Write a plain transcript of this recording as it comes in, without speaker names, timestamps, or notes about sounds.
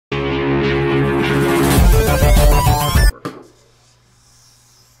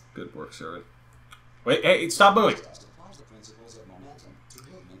works here. Wait, hey, stop moving!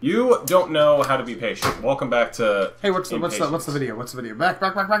 You don't know how to be patient. Welcome back to... Hey, what's the video? What's the video? Back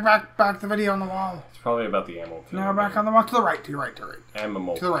the video on the wall. It's probably about the ammo. No, back on the wall. To the right, to the right, to the right.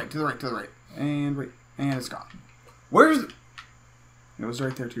 Ammo. To the right, to the right, to the right. And wait. And it's gone. Where's... It was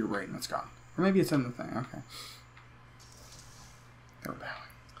right there to your right, and it's gone. Or maybe it's in the thing. Okay. There we go.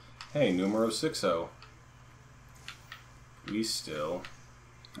 Hey, numero 60.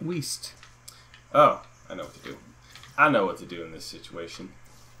 Weast. Oh, I know what to do. I know what to do in this situation.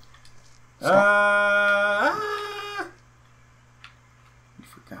 You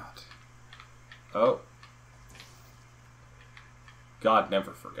forgot. Oh. God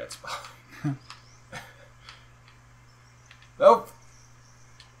never forgets. Oh.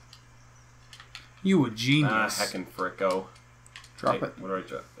 You a genius. Heckin' fricko. Drop it. What do I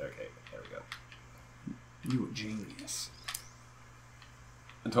drop? Okay, there we go. You a genius.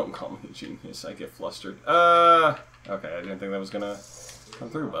 Don't call me a genius. I get flustered. Okay, I didn't think that was gonna come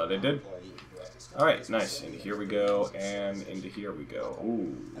through, but it did. Alright, nice. Into here we go, and into here we go.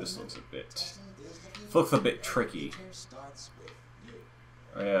 Ooh, this looks a bit tricky.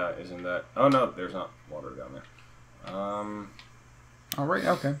 Oh yeah, isn't that... Oh no, there's not water down there. Alright,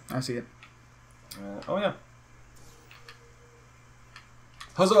 okay. I see it. Oh yeah.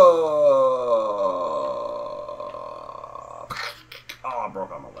 Huzzah! Oh, I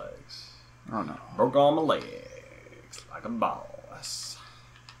broke all my legs. Oh no. Broke all my legs like a boss.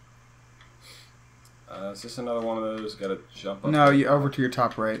 Is this another one of those? Gotta jump up. No, you over to your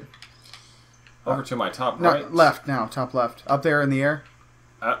top right. Over to my top right? No, left now, top left. Up there in the air.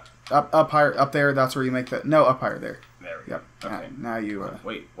 Up higher, up there, that's where you make the... No, up higher there. There we go. Yep. Okay. Now you...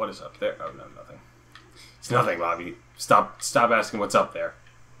 Wait, what is up there? Oh, no, nothing. It's nothing, Bobby. Stop asking what's up there.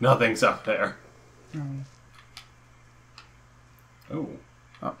 Nothing's up there. No. Ooh.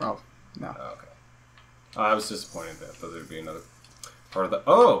 Oh, no. Oh, okay. Oh, I was disappointed that I thought there'd be another part of the...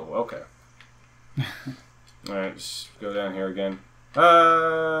 Oh, okay. Alright, just go down here again.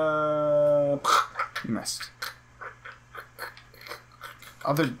 You missed.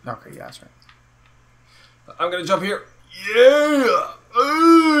 Okay, yeah, that's right. I'm gonna jump here. Yeah!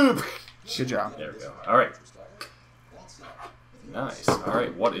 Good job. There we go. Alright. Nice.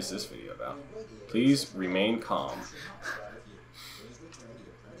 Alright, what is this video about? Please remain calm.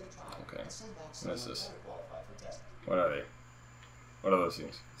 Okay. What is this? What are they? What are those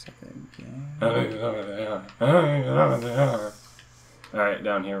things? Alright,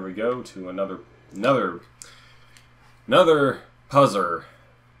 down here we go to another puzzler.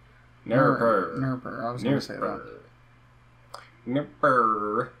 Nerper. I was going to say that.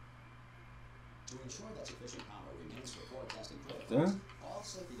 Nerper.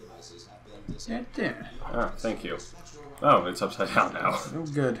 Ah, thank you. Oh, it's upside down now. Oh,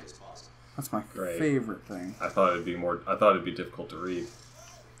 good. That's my favorite thing. I thought it'd be difficult to read.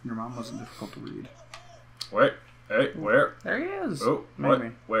 Your mom wasn't difficult to read. Wait, hey, where? There he is. Oh, maybe.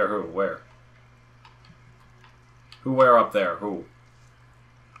 What? Where? Who? Where? Who? Where up there? Who?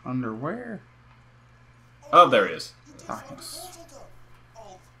 Underwear? Oh, there he is. Ah, yes.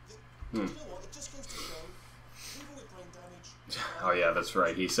 Oh yeah, that's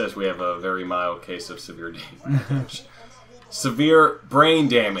right. He says we have a very mild case of severe damage. Severe brain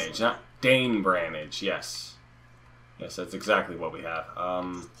damage, not Dane Branage. Yes. Yes, that's exactly what we have.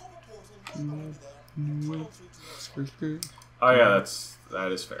 Oh yeah,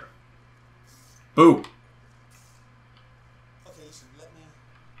 that is fair. Boo!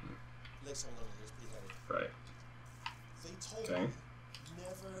 Right. Okay.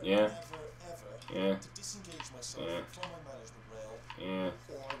 Yeah. Yeah. Yeah. Yeah.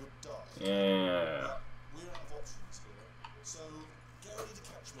 Yeah. So get ready to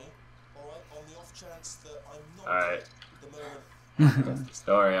catch me, alright, on the off chance that I'm not alright. The moment.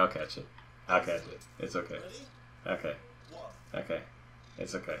 Don't worry, I'll catch it. I'll catch it. It's okay. Ready? Okay. 1. Okay.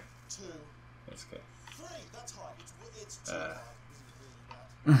 It's okay. 2. It's okay. 3. That's high. It's too high.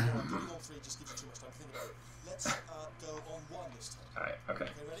 Putting on 3 just gives you too much time to think about it. Let's go on 1 this time. Alright, okay.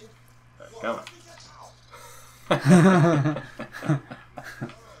 Okay, ready? Alright, come on.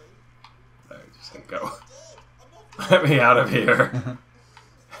 Alright, just go. Let me out of here.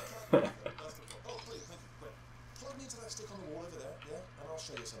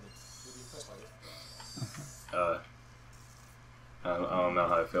 I don't know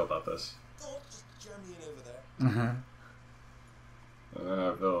how I feel about this. Go on, just jam me in over there. I don't know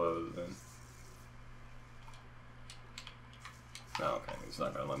how I feel about it then. No, okay, he's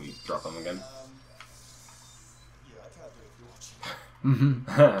not gonna let me drop him again. Yeah, I can't do it if you're watching.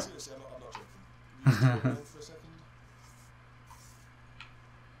 Seriously, I'm not joking. You just go in for a second.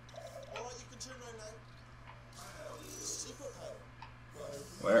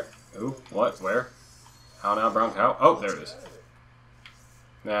 Where? Who? What? Where? How now, brown cow? Oh, there it is.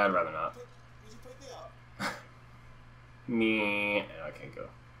 Nah, I'd rather not. Would you pick me up? Me. I can't go.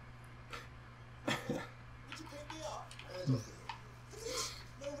 Would you pick me up? Look at this.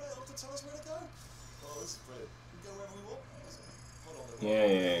 No one else to tell us where to go. Oh, this is brilliant. We can go wherever we want. Hold on.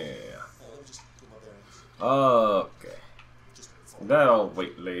 Yeah. Let me just get my bearings. Okay. Just follow. That old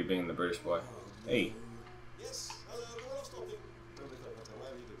wait lady being the British boy. Hey. Yes. Hello. No one else stopping. Don't look like hotel.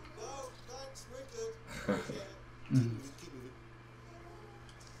 Whatever you do. No, thanks. We're good. Yeah. Keep moving.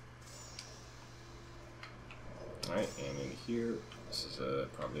 Alright, and in here, this is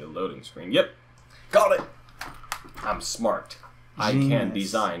probably a loading screen. Yep! Got it! I'm smart. I can Genius.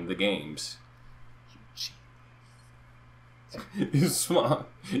 design the games. You smart.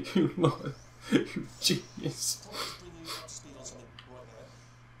 You lord. You genius. I'll just bring you up to speed on something right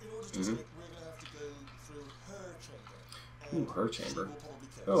now. In order to do it, we're going to have to go through her chamber. Ooh, her chamber. She will probably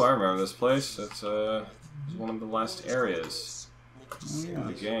kill Oh, us. I remember this place. It's one of the last areas Yeah. of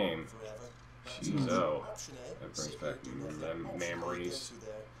the game. Forever. Jeez, oh. Option A, That brings sit back there, do nothing. Option B, memories. go through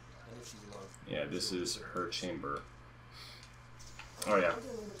there, and if she's alive. Yeah, this is her chamber. Oh, yeah. I don't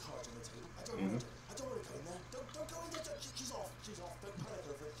know the cards on the table. I don't want to. I don't want to go in there. Don't go in there. She's off. She's off. Don't panic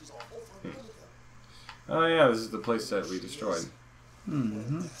over it. She's off. All fine. Don't look at her. Oh, yeah, this is the place that we destroyed.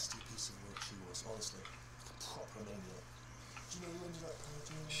 Nasty piece of work she was, honestly. Like a proper maniac. Do you know you ended up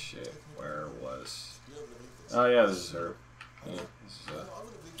partying? Shit, where was... You don't believe this. Oh, yeah, this is her. Yeah, this is I wouldn't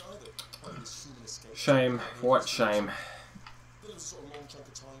have believed either. This human escape. shame. What shame? There was a sort of long chunk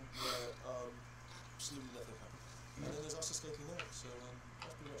of time where absolutely nothing happened. And then there's us escaping now. So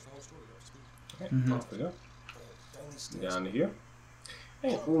that's pretty much the whole story, I suppose. Okay, off we go. But down these stairs. Down here.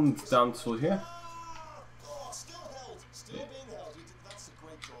 Hey, und down to here. Oh, still held. Still being held. You did, that's a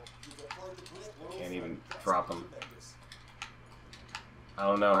great job. You've applied the grip. Can't even drop him. Tremendous. I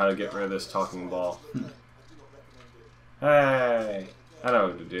don't know how to get rid of this talking ball. I do not recommend it. Hey, I know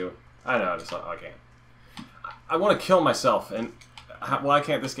what to do. I know how to stop. I can't. I want to kill myself, and why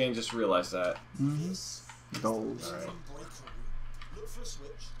can't this game just realize that? This Gold. is Alright. the breaker room. Look for a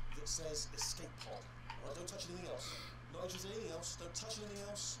switch that says escape pod. Alright, don't touch anything else. Not interested in anything else. Don't touch anything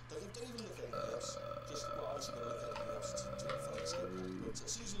else. Don't even look at anything else. Just, well, obviously don't look at anything else to find escape pod. But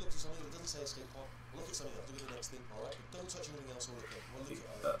as soon as you look for something that doesn't say escape pod, look at something else. Look at the next thing. Alright, but don't touch anything else or look at. Well, look at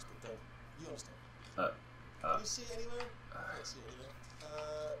other things, but don't. You understand? Can you see it anywhere? I can't see it anywhere.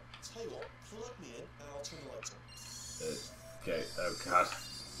 Tell you what, plug me in and I'll turn the lights on. Okay. Oh God.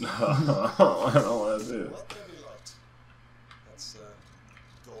 No, I don't want to do it. Let there be light. That's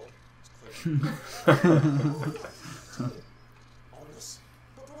God. It's clear. Ominous.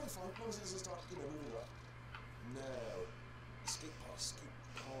 But probably fine. As long as it doesn't start, moving up. Now, escape pod, escape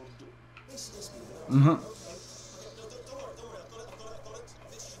pod. This moving up. Mhm. Okay. No, don't worry. I've got it.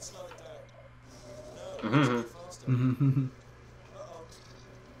 This should slow it down. No, it's faster.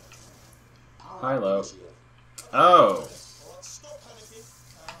 Hilo. Oh. Alright, stop panicking.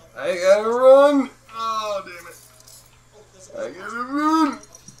 I gotta run. Oh damn it. Oh, there's a I gotta run.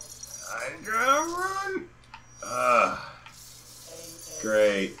 I gotta run. Ah.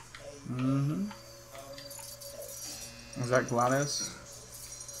 Great. Is that Glados?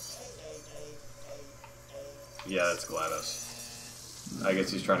 Yeah, that's Glados. I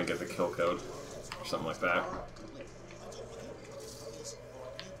guess he's trying to get the kill code or something like that.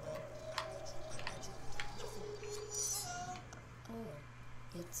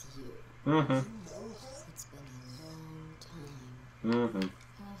 It's you. Mm-hmm. It's been a long time. Mm-hmm.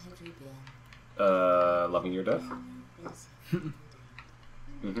 How have you been? Loving your death? Busy.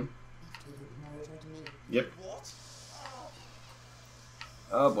 Mm-hmm. After you murdered me. Yep. what?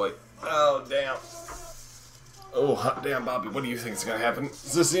 Oh boy. Oh damn. Oh hot damn, Bobby. What do you think is gonna happen?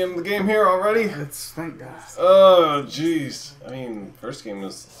 Is this the end of the game here already? It's thank God. Oh jeez. I mean, first game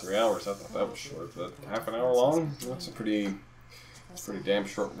was 3 hours. I thought that was short, but half an hour long. That's a pretty damn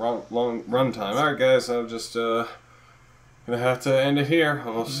short long run time. All right, guys. I'm just gonna have to end it here.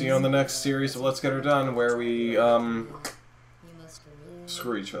 We'll see you on the next series of Let's Get Her Done, where we You must really,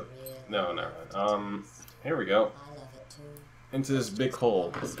 screw each other. really No, never mind. Here we go. I love it too. Into this big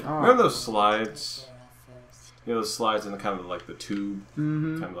hole. Oh. Remember those slides? There at first. You know those slides in the kind of like the tube,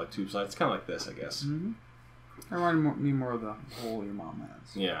 Mm-hmm. kind of like tube slides. It's kind of like this, I guess. Mm-hmm. That reminded me more of the hole your mom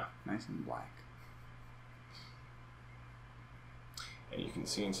has. Yeah, Nice and black. and you can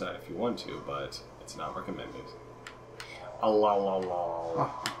see inside if you want to, but it's not recommended. A la la la.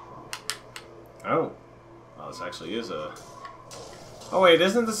 Oh, this actually is a. Oh wait,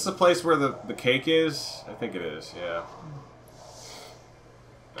 isn't this the place where the cake is? I think it is. Yeah.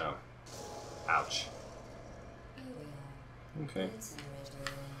 No. Ouch. Here we are. Okay.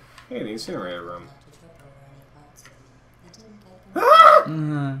 Incinerator. Hey, the incinerator room.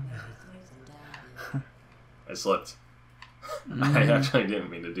 I slipped. I actually didn't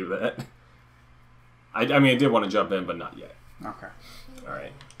mean to do that. I mean, I did want to jump in, but not yet. Okay.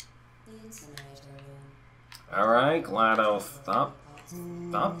 Alright. Alright, Glados. Stop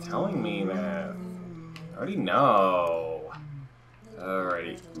telling me that. I already know.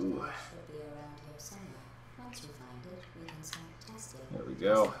 Alrighty. Ooh. There we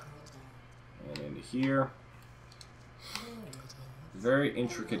go. And into here. Very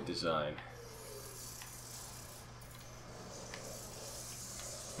intricate design.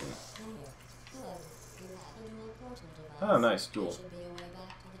 Oh, nice. Duel.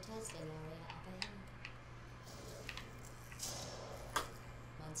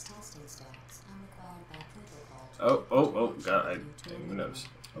 Oh, God, I didn't even notice.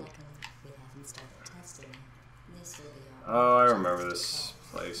 Oh, I remember this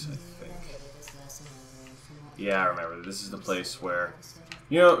place, I think. Yeah, I remember. This is the place where...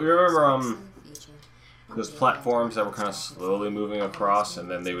 You remember, those platforms that were kind of slowly moving across, and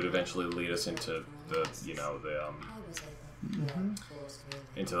then they would eventually lead us into the,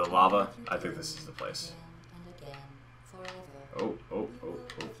 into the lava? I think this is the place. Oh.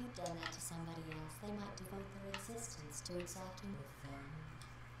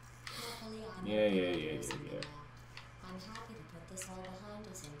 Yeah. I'm happy to put this all behind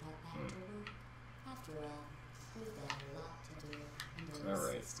us and get back to work. After all, we've got a lot to do.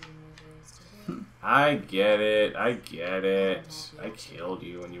 Alright. I get it. I killed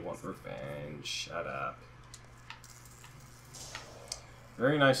you and you want revenge. Shut up.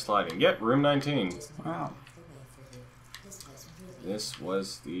 Very nice sliding. Yep, room 19. Wow. This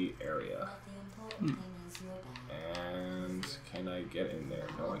was the area. And can I get in there?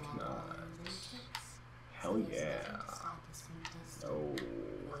 No, I cannot. Hell yeah. No.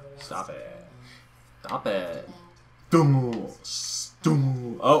 Stop it. Stop it. Oh,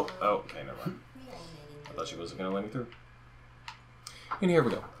 okay, never mind. I thought she wasn't going to let me through. And here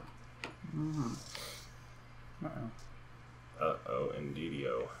we go. Uh-oh,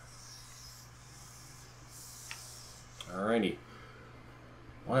 indeedio. Alrighty.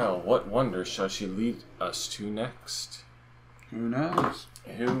 Well, what wonder shall she lead us to next? Who knows?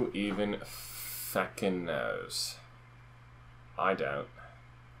 Who even feckin' knows? I don't.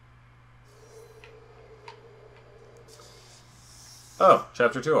 Oh,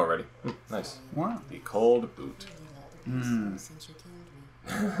 chapter 2 already. Nice. Wow. The cold boot.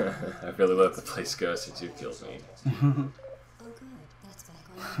 I really let the place go since you killed me.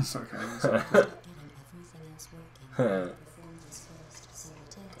 It's okay. Right.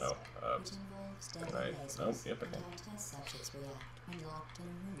 Oh, yep, okay.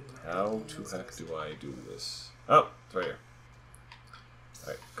 How to heck do I do this? Oh, it's right here.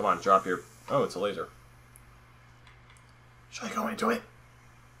 Alright, come on, drop your... Oh, it's a laser. Should I go into it?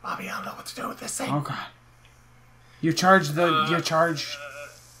 Bobby, I don't know what to do with this thing. Oh, God. You charge the... you charge...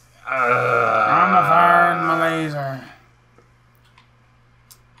 I'm a firing my laser.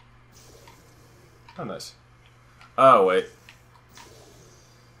 Oh, nice. Oh, wait.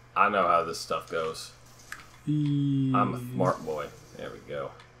 I know how this stuff goes. I'm a smart boy. There we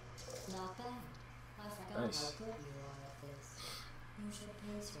go. Not bad. I forgot Nice. how good you are at this. You should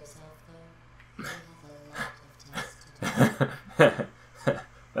pace yourself, though. You have a lot of tests to do.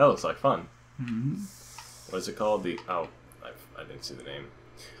 That looks like fun. Mm-hmm. What is it called? I didn't see the name.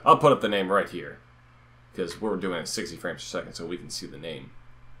 I'll put up the name right here. Because we're doing it 60 frames per second, so we can see the name.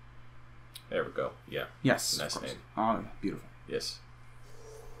 There we go. Yeah. Yes. Nice name. Oh, beautiful. Yes.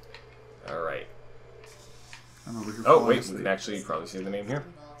 Alright. I'm over here Oh, wait. We can actually probably see the name here.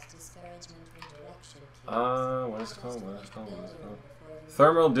 What is it called?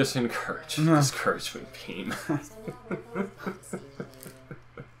 Thermal discouragement beam.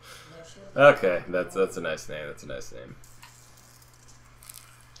 Okay, that's a nice name.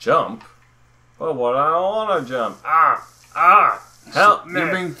 Jump? Oh, what? I don't want to jump. Help me!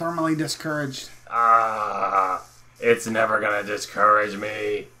 You're being thermally discouraged. It's never gonna discourage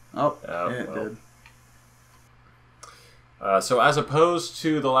me. Oh, it did. So as opposed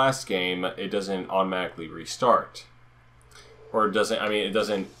to the last game, it doesn't automatically restart. Or it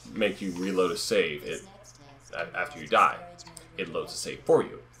doesn't make you reload a save after you die. It loads a save for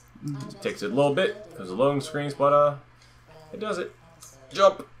you. It takes a little bit because of loading screens, but it does it.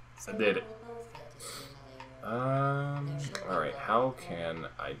 Jump! I did it. Alright, how can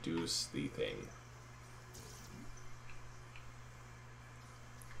I do the thing?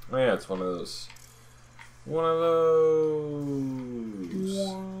 Oh yeah, it's one of those. One of those.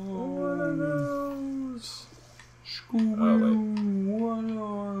 Oh wait.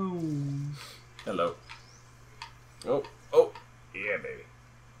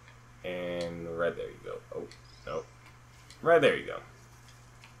 Right, there you go.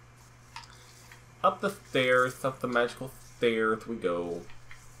 Up the stairs, up the magical stairs we go.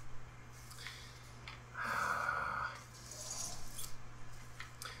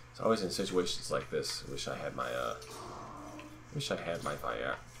 It's always in situations like this. Wish I had my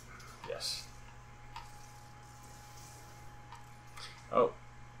fire. Yes. Oh.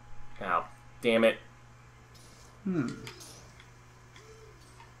 Ow. Damn it. Hmm.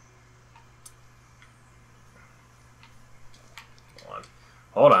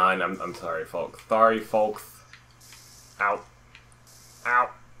 Hold on, I'm sorry, folks. Sorry, folks. Ow. Ow.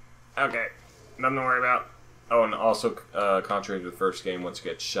 Okay. Nothing to worry about. Oh, and also, contrary to the first game, once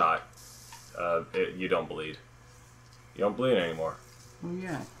you get shot, you don't bleed. You don't bleed anymore. Oh,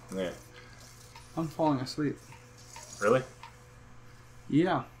 yeah. Yeah. I'm falling asleep. Really?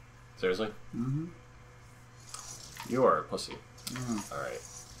 Yeah. Seriously? Mm-hmm. You are a pussy. Mm. Alright.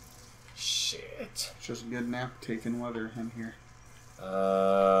 Shit. It's just good nap-taking weather in here.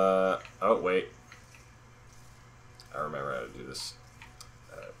 Oh, wait. I remember how to do this.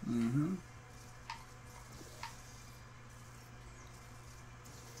 Mm-hmm.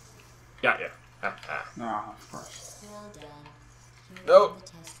 Yeah. Ha, ha. Ah, of course. Well done. Here Oh. are the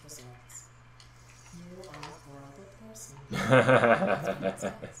test results. You are a horrible person. That's what it says.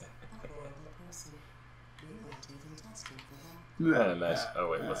 A horrible person. We weren't even testing for that. Nice. Oh,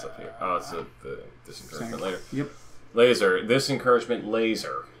 wait, what's up here? Oh, it's the disencouragement later. Yep. Laser. This encouragement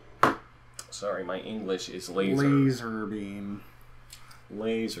laser. Sorry, my English is laser. Laser beam.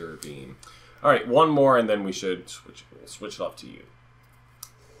 Laser beam. Alright, one more and then we should switch it off to you.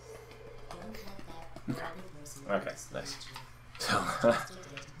 Don't let that horrible person Okay, nice. So, just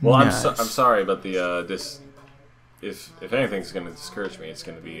well, Nice. I'm sorry, but the if anything's going to discourage me, it's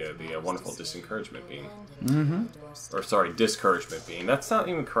going to be the wonderful disencouragement beam. Mm-hmm. Or sorry, discouragement beam. That's not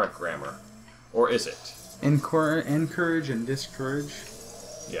even correct grammar. Or is it? Encourage and discourage.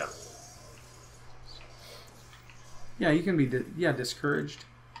 Yeah. Yeah, you can be discouraged.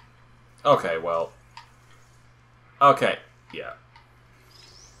 Okay, well. Okay, yeah.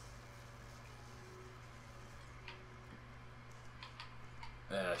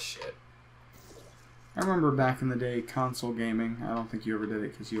 Ah, shit. I remember back in the day, console gaming. I don't think you ever did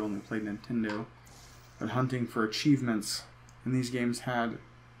it because you only played Nintendo. But hunting for achievements in these games had...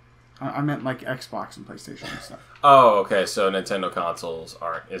 I meant like Xbox and PlayStation and stuff. Oh, okay, so Nintendo consoles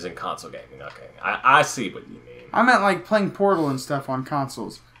isn't console gaming. Okay, I see what you mean. I meant like playing Portal and stuff on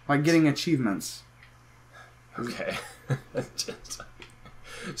consoles. Like getting achievements. Okay.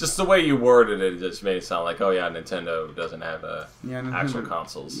 Just the way you worded it just made it sound like, oh yeah, Nintendo doesn't have actual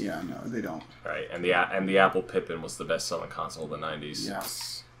consoles. Yeah, no, they don't. Right, and the Apple Pippin was the best-selling console of the 90s.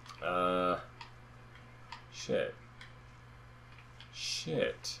 Yes. Shit.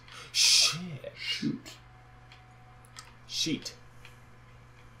 Shoot. Sheet.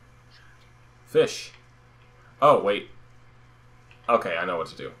 Fish. Oh, wait. Okay, I know what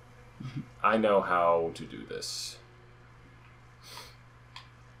to do. I know how to do this.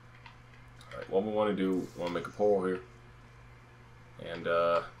 Alright, what we want to do, we want to make a pole here. And,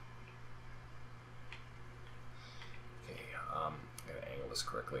 okay, I gotta angle this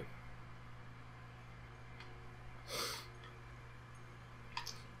correctly.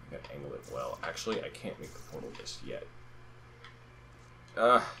 I gotta angle it well. Actually, I can't make the portal just yet.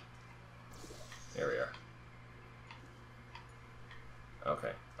 There we are.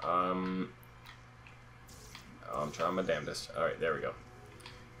 Okay. I'm trying my damnedest. Alright, there we go.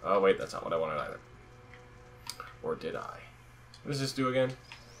 Oh, wait, that's not what I wanted either. Or did I? What does this do again?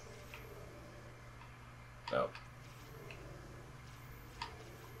 No.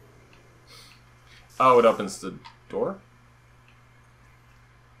 Oh, it opens the door?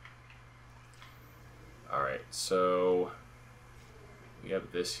 Alright, so... we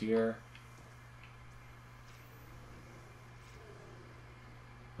have this here.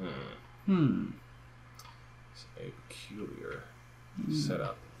 It's a peculiar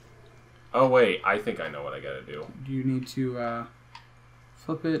setup. Oh wait, I think I know what I gotta do. Do you need to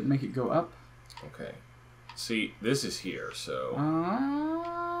flip it and make it go up? Okay. See, this is here, so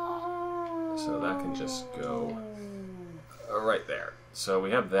so that can just go right there. So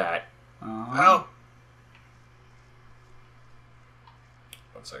we have that. Oh!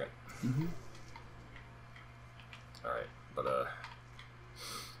 1 second. Alright, but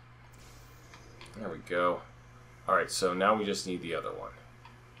there we go. Alright, so now we just need the other one.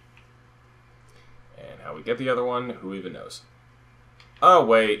 And how we get the other one, who even knows? Oh,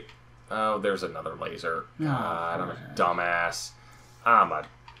 wait. Oh, there's another laser. God, I'm a dumbass. I'm a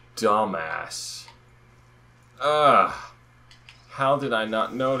dumbass. Ugh. How did I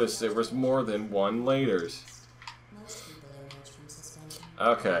not notice there was more than one lasers? Most people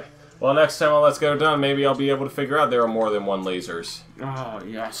Okay. Well, next time on Let's Go Done, maybe I'll be able to figure out there are more than one lasers. Oh,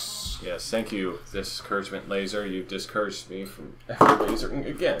 yes. Yes, thank you, discouragement laser. You've discouraged me from ever lasering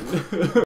again.